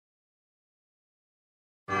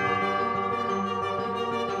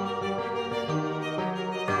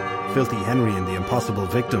Filthy Henry and the Impossible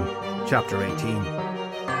Victim, Chapter 18.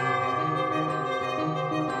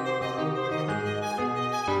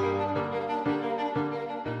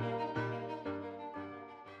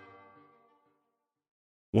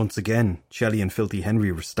 Once again, Shelley and Filthy Henry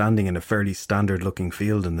were standing in a fairly standard-looking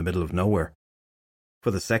field in the middle of nowhere,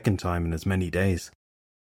 for the second time in as many days.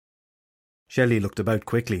 Shelley looked about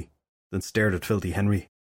quickly, then stared at Filthy Henry.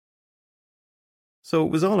 "So it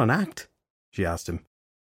was all an act?" she asked him.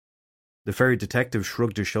 The fairy detective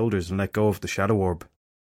shrugged his shoulders and let go of the shadow orb.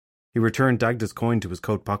 He returned Dagda's coin to his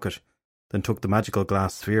coat pocket, then took the magical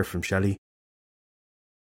glass sphere from Shelley.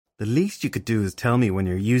 "The least you could do is tell me when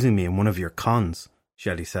you're using me in one of your cons,"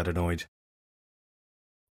 Shelley said, annoyed.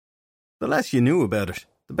 "The less you knew about it,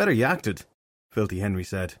 the better you acted," Filthy Henry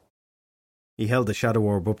said. He held the shadow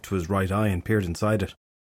orb up to his right eye and peered inside it.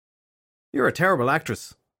 "You're a terrible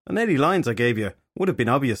actress, and any lines I gave you would have been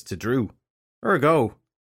obvious to Drew. Ergo,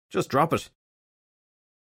 just drop it."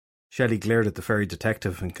 Shelley glared at the fairy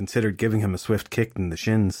detective and considered giving him a swift kick in the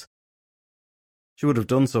shins. She would have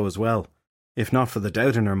done so as well, if not for the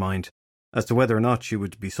doubt in her mind as to whether or not she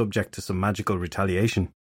would be subject to some magical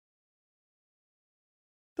retaliation.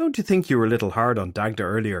 "Don't you think you were a little hard on Dagda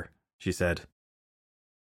earlier?" she said.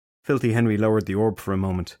 Filthy Henry lowered the orb for a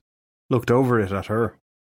moment, looked over it at her,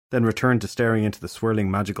 then returned to staring into the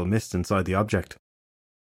swirling magical mist inside the object.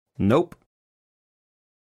 "Nope."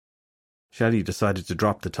 Shelley decided to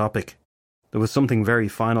drop the topic. There was something very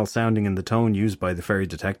final sounding in the tone used by the fairy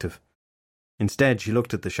detective. Instead, she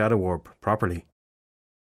looked at the shadow orb properly.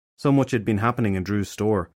 So much had been happening in Drew's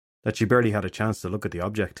store that she barely had a chance to look at the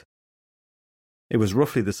object. It was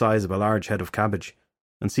roughly the size of a large head of cabbage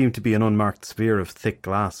and seemed to be an unmarked sphere of thick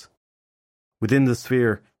glass. Within the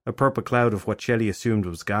sphere, a purple cloud of what Shelley assumed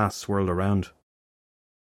was gas swirled around.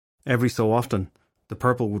 Every so often, the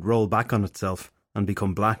purple would roll back on itself and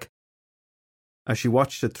become black. As she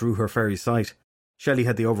watched it through her fairy sight, Shelley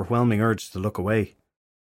had the overwhelming urge to look away,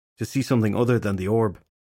 to see something other than the orb.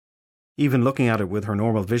 Even looking at it with her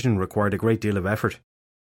normal vision required a great deal of effort,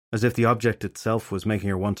 as if the object itself was making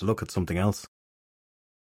her want to look at something else.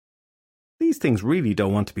 "These things really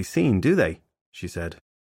don't want to be seen, do they?" she said.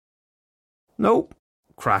 "Nope,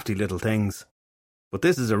 crafty little things. But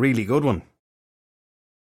this is a really good one."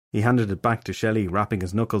 He handed it back to Shelley, rapping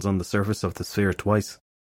his knuckles on the surface of the sphere twice.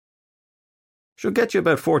 "Should get you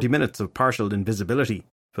about 40 minutes of partial invisibility,"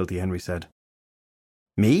 Filthy Henry said.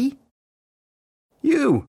 "Me?"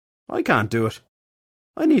 "You! I can't do it.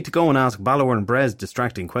 I need to go and ask Balor and Brez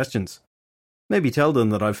distracting questions. Maybe tell them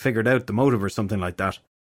that I've figured out the motive or something like that.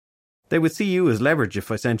 They would see you as leverage if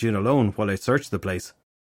I sent you in alone while I searched the place.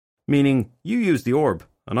 Meaning, you use the orb,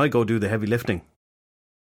 and I go do the heavy lifting."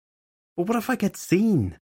 "But what if I get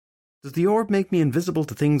seen? Does the orb make me invisible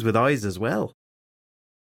to things with eyes as well?"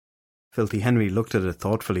 Filthy Henry looked at it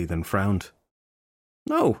thoughtfully, then frowned.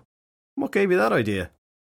 "No. What gave you that idea?"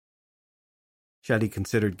 Shelley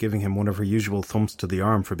considered giving him one of her usual thumps to the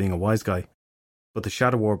arm for being a wise guy, but the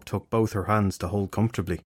shadow orb took both her hands to hold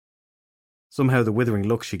comfortably. Somehow the withering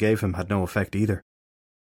look she gave him had no effect either.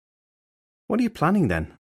 "What are you planning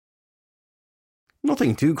then?"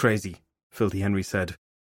 "Nothing too crazy," Filthy Henry said,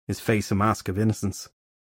 his face a mask of innocence.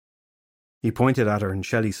 He pointed at her and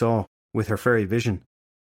Shelley saw, with her fairy vision,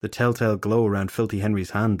 the telltale glow around Filthy Henry's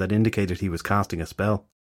hand that indicated he was casting a spell.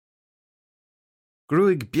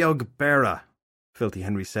 "Gruig Biog Bera," Filthy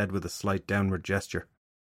Henry said with a slight downward gesture.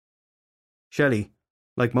 Shelley,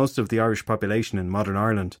 like most of the Irish population in modern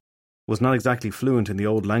Ireland, was not exactly fluent in the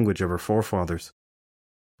old language of her forefathers,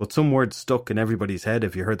 but some words stuck in everybody's head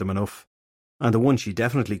if you heard them enough, and the one she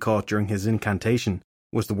definitely caught during his incantation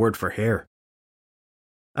was the word for hair.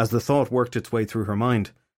 As the thought worked its way through her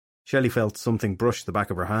mind, Shelley felt something brush the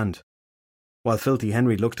back of her hand, while Filthy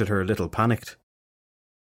Henry looked at her a little panicked.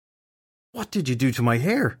 "What did you do to my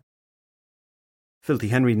hair?" Filthy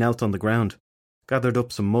Henry knelt on the ground, gathered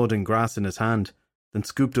up some mud and grass in his hand, then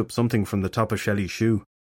scooped up something from the top of Shelley's shoe.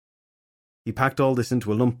 He packed all this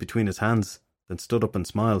into a lump between his hands, then stood up and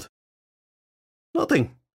smiled.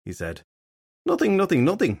 "Nothing," he said.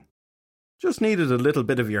 Nothing. Just needed a little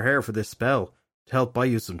bit of your hair for this spell, to help buy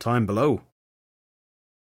you some time below."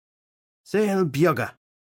 "Sail Bioga."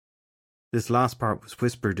 This last part was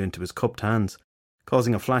whispered into his cupped hands,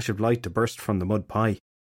 causing a flash of light to burst from the mud pie.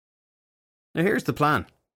 "Now here's the plan,"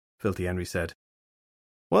 Filthy Henry said.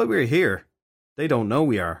 "While we're here, they don't know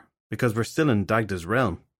we are, because we're still in Dagda's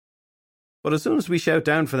realm. But as soon as we shout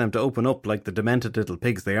down for them to open up like the demented little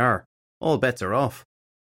pigs they are, all bets are off.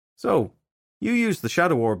 So, you use the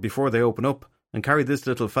shadow orb before they open up and carry this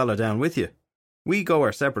little fella down with you. We go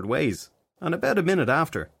our separate ways, and about a minute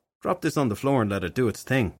after, drop this on the floor and let it do its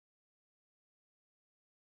thing.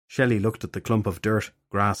 Shelley looked at the clump of dirt,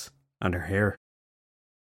 grass, and her hair.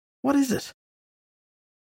 What is it?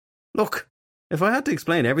 Look, if I had to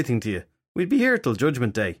explain everything to you, we'd be here till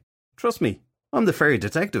Judgment Day. Trust me, I'm the fairy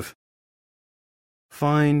detective.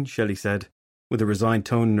 Fine, Shelley said, with a resigned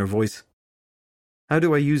tone in her voice. How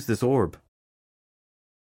do I use this orb?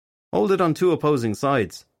 Hold it on two opposing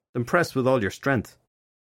sides, then press with all your strength.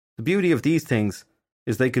 The beauty of these things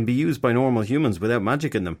is they can be used by normal humans without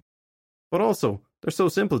magic in them. But also, they're so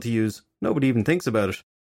simple to use, nobody even thinks about it.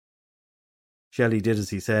 Shelley did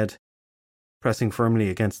as he said, pressing firmly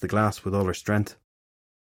against the glass with all her strength.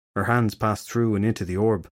 Her hands passed through and into the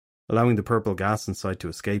orb, allowing the purple gas inside to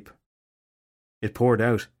escape. It poured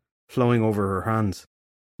out, flowing over her hands,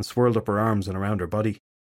 and swirled up her arms and around her body.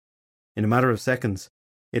 In a matter of seconds,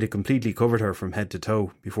 it had completely covered her from head to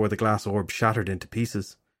toe before the glass orb shattered into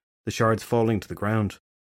pieces, the shards falling to the ground.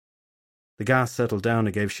 The gas settled down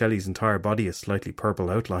and gave Shelley's entire body a slightly purple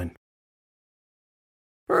outline.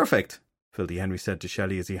 Perfect, Phildy Henry said to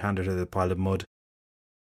Shelley as he handed her the pile of mud.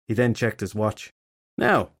 He then checked his watch.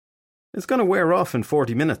 Now, it's going to wear off in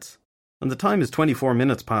 40 minutes, and the time is 24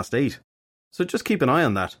 minutes past 8, so just keep an eye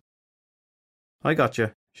on that. I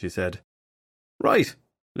gotcha, she said. Right,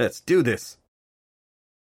 let's do this.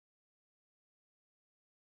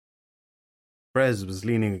 Brez was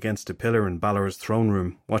leaning against a pillar in Balor's throne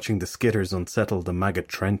room, watching the skitters unsettle the maggot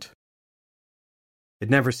Trent. It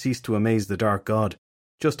never ceased to amaze the Dark God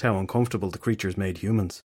just how uncomfortable the creatures made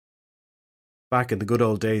humans. Back in the good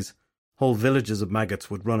old days, whole villages of maggots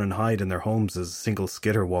would run and hide in their homes as a single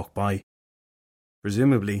skitter walked by.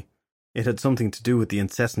 Presumably, it had something to do with the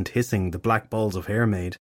incessant hissing the black balls of hair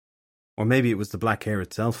made. Or maybe it was the black hair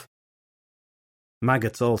itself.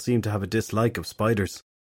 Maggots all seemed to have a dislike of spiders,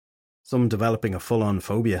 some developing a full-on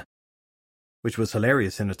phobia, which was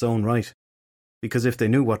hilarious in its own right, because if they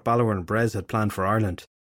knew what Balor and Brez had planned for Ireland,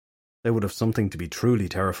 they would have something to be truly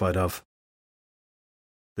terrified of.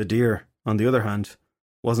 The deer, on the other hand,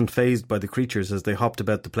 wasn't fazed by the creatures as they hopped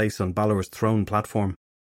about the place on Balor's throne platform.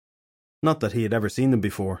 Not that he had ever seen them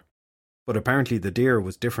before, but apparently the deer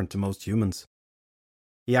was different to most humans.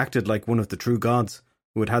 He acted like one of the true gods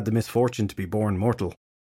who had had the misfortune to be born mortal.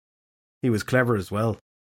 He was clever as well,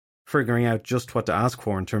 figuring out just what to ask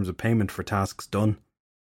for in terms of payment for tasks done.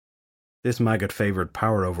 This maggot favoured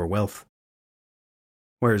power over wealth,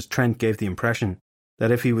 whereas Trent gave the impression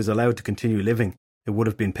that if he was allowed to continue living, it would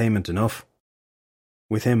have been payment enough,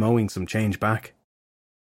 with him owing some change back.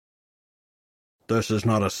 This is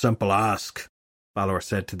not a simple ask, Balor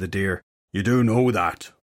said to the deer. You do know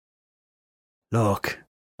that. Look,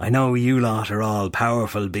 I know you lot are all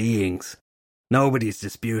powerful beings. Nobody's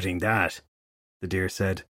disputing that, the deer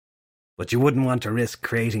said. But you wouldn't want to risk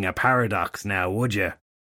creating a paradox now, would you?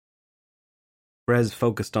 Brez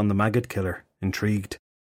focused on the maggot killer, intrigued.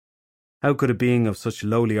 How could a being of such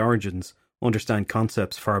lowly origins understand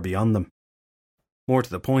concepts far beyond them? More to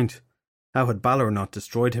the point, how had Balor not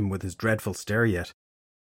destroyed him with his dreadful stare yet?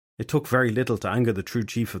 It took very little to anger the true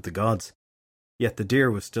chief of the gods, yet the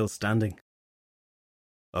deer was still standing.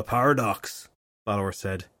 A paradox, Balor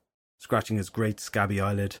said, scratching his great scabby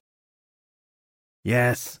eyelid.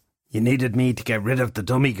 Yes, you needed me to get rid of the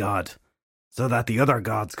dummy god, so that the other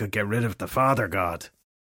gods could get rid of the father god.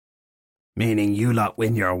 Meaning you lot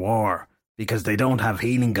win your war, because they don't have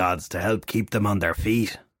healing gods to help keep them on their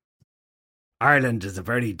feet. Ireland is a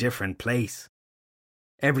very different place.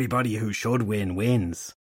 Everybody who should win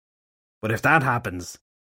wins. But if that happens,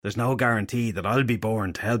 there's no guarantee that I'll be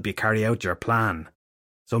born to help you carry out your plan.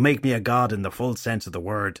 So make me a god in the full sense of the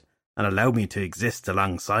word, and allow me to exist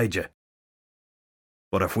alongside you.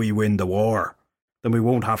 But if we win the war, then we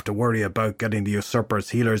won't have to worry about getting the usurper's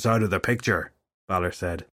healers out of the picture, Balor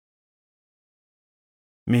said.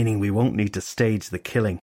 Meaning we won't need to stage the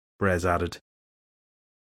killing, Brez added.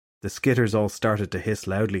 The skitters all started to hiss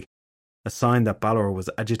loudly, a sign that Balor was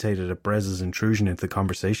agitated at Brez's intrusion into the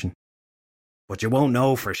conversation. But you won't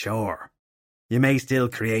know for sure. You may still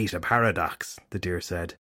create a paradox, the deer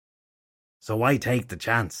said. So why take the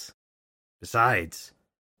chance? Besides,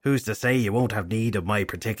 who's to say you won't have need of my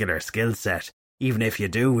particular skill set, even if you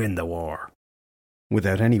do win the war?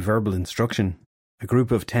 Without any verbal instruction, a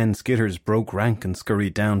group of 10 skitters broke rank and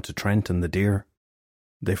scurried down to Trent and the deer.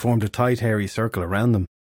 They formed a tight, hairy circle around them,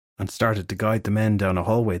 and started to guide the men down a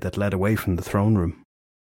hallway that led away from the throne room.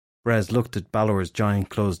 Brez looked at Balor's giant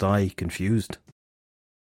closed eye, confused.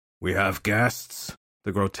 We have guests,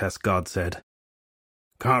 the grotesque god said.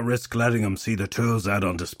 Can't risk letting them see the tools out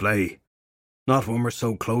on display. Not when we're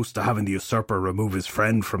so close to having the usurper remove his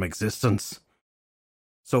friend from existence.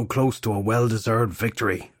 So close to a well-deserved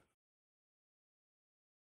victory.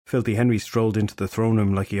 Filthy Henry strolled into the throne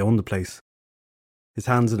room like he owned the place, his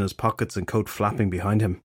hands in his pockets and coat flapping behind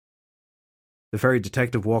him. The fairy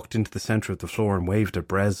detective walked into the centre of the floor and waved at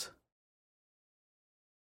Brez.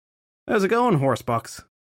 "How's it going, horsebox?"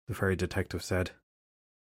 the fairy detective said.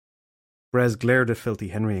 Brez glared at Filthy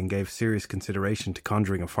Henry and gave serious consideration to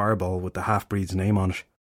conjuring a fireball with the half-breed's name on it.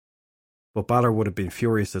 But Balor would have been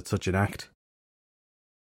furious at such an act.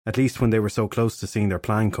 At least when they were so close to seeing their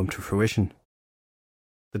plan come to fruition.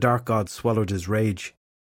 The Dark God swallowed his rage,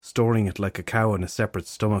 storing it like a cow in a separate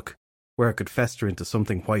stomach, where it could fester into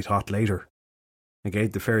something white-hot later, and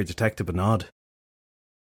gave the fairy detective a nod.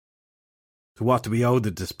 "To what do we owe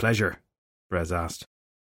the displeasure?" Brez asked.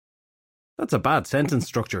 "That's a bad sentence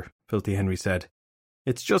structure," Filthy Henry said.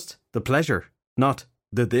 "It's just the pleasure, not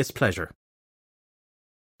the displeasure."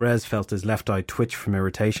 Brez felt his left eye twitch from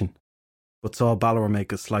irritation, but saw Balor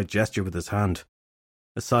make a slight gesture with his hand,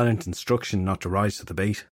 a silent instruction not to rise to the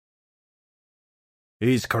bait.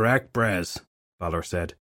 "He's correct, Brez," Balor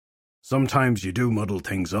said. "Sometimes you do muddle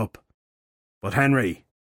things up. But Henry,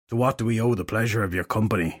 to what do we owe the pleasure of your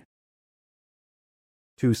company?"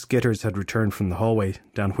 Two skitters had returned from the hallway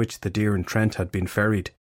down which the deer and Trent had been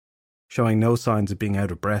ferried, showing no signs of being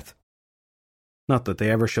out of breath. Not that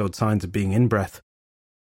they ever showed signs of being in breath.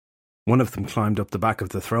 One of them climbed up the back of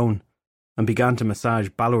the throne and began to massage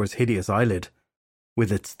Balor's hideous eyelid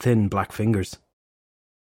with its thin black fingers.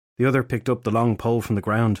 The other picked up the long pole from the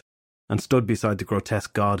ground and stood beside the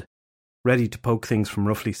grotesque god, ready to poke things from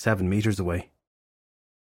roughly 7 meters away.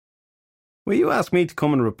 "Will you ask me to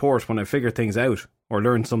come and report when I figure things out, or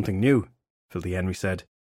learn something new?" Filthy Henry said.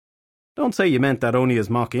 "Don't say you meant that only as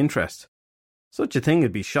mock interest. Such a thing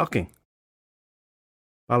would be shocking."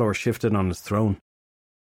 Balor shifted on his throne,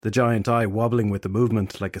 the giant eye wobbling with the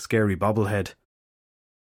movement like a scary bobblehead.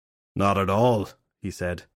 "Not at all," he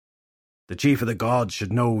said. "The chief of the gods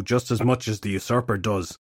should know just as much as the usurper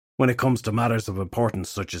does when it comes to matters of importance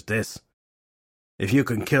such as this. If you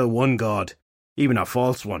can kill one god, even a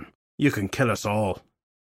false one, you can kill us all."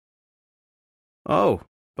 "Oh,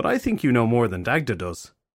 but I think you know more than Dagda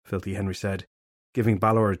does," Filthy Henry said, giving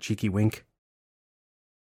Balor a cheeky wink.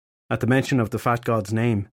 At the mention of the fat god's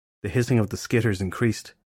name, the hissing of the skitters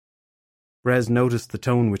increased. Brez noticed the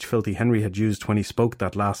tone which Filthy Henry had used when he spoke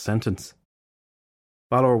that last sentence.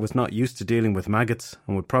 Balor was not used to dealing with maggots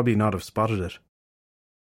and would probably not have spotted it.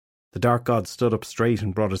 The Dark God stood up straight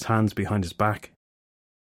and brought his hands behind his back.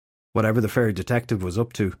 Whatever the fairy detective was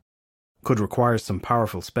up to could require some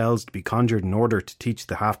powerful spells to be conjured in order to teach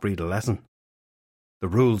the half-breed a lesson. The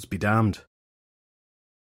rules be damned.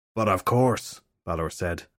 "But of course," Balor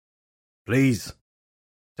said. "Please,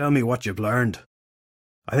 tell me what you've learned.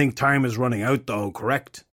 I think time is running out though,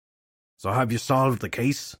 correct? So have you solved the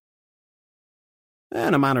case?"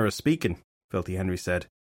 "In a manner of speaking," Filthy Henry said.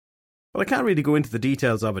 "But I can't really go into the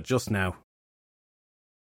details of it just now."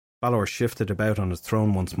 Balor shifted about on his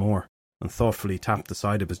throne once more and thoughtfully tapped the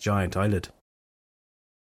side of his giant eyelid.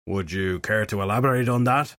 "Would you care to elaborate on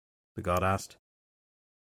that?" the god asked.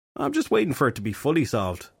 "I'm just waiting for it to be fully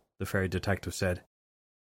solved," the fairy detective said.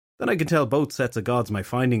 "Then I can tell both sets of gods my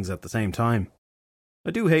findings at the same time.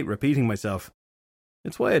 I do hate repeating myself.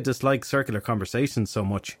 It's why I dislike circular conversations so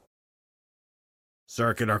much."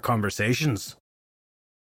 "Circular conversations?"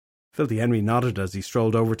 Filthy Henry nodded as he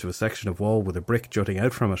strolled over to a section of wall with a brick jutting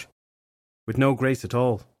out from it. With no grace at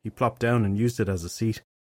all, he plopped down and used it as a seat.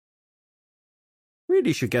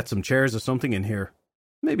 "Really should get some chairs or something in here.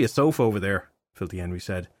 Maybe a sofa over there," Filthy Henry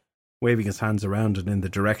said, waving his hands around and in the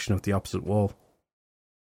direction of the opposite wall.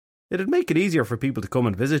 "It'd make it easier for people to come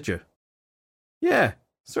and visit you." "Yeah,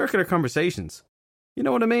 circular conversations. You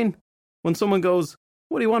know what I mean? When someone goes,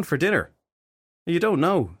 'What do you want for dinner?' And you don't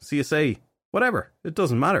know, so you say, 'Whatever, it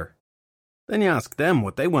doesn't matter.' Then you ask them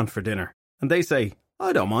what they want for dinner, and they say,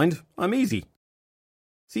 'I don't mind, I'm easy.'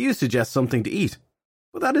 So you suggest something to eat,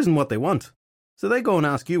 but that isn't what they want. So they go and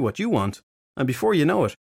ask you what you want, and before you know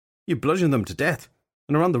it, you bludgeon them to death,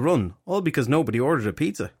 and are on the run, all because nobody ordered a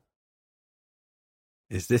pizza."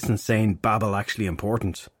 "Is this insane babble actually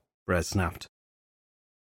important?" Brez snapped.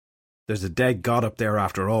 "There's a dead god up there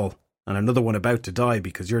after all, and another one about to die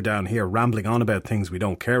because you're down here rambling on about things we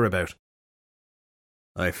don't care about."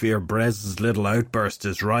 "I fear Brez's little outburst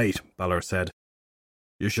is right," Balor said.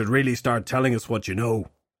 "You should really start telling us what you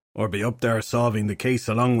know, or be up there solving the case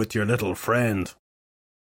along with your little friend."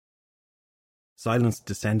 Silence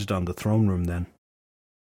descended on the throne room then.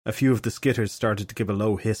 A few of the skitters started to give a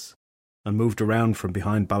low hiss and moved around from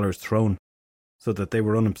behind Balor's throne so that they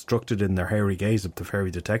were unobstructed in their hairy gaze of the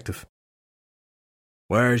fairy detective.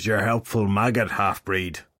 "Where's your helpful maggot,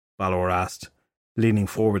 half-breed?" Balor asked, leaning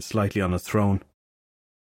forward slightly on his throne.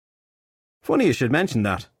 Funny you should mention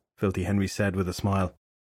that, Filthy Henry said with a smile.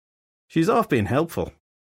 She's off being helpful.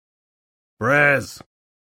 Brez!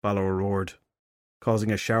 Balor roared,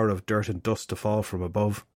 causing a shower of dirt and dust to fall from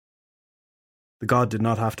above. The god did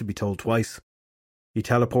not have to be told twice. He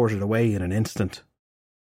teleported away in an instant.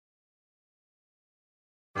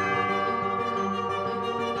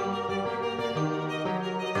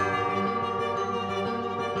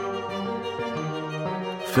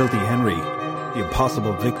 Filthy Henry, The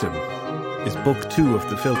Impossible Victim, is Book 2 of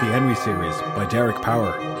the Filthy Henry series by Derek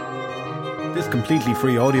Power. This completely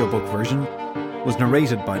free audiobook version was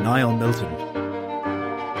narrated by Niall Milton.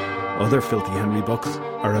 Other Filthy Henry books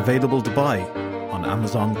are available to buy on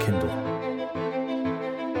Amazon Kindle.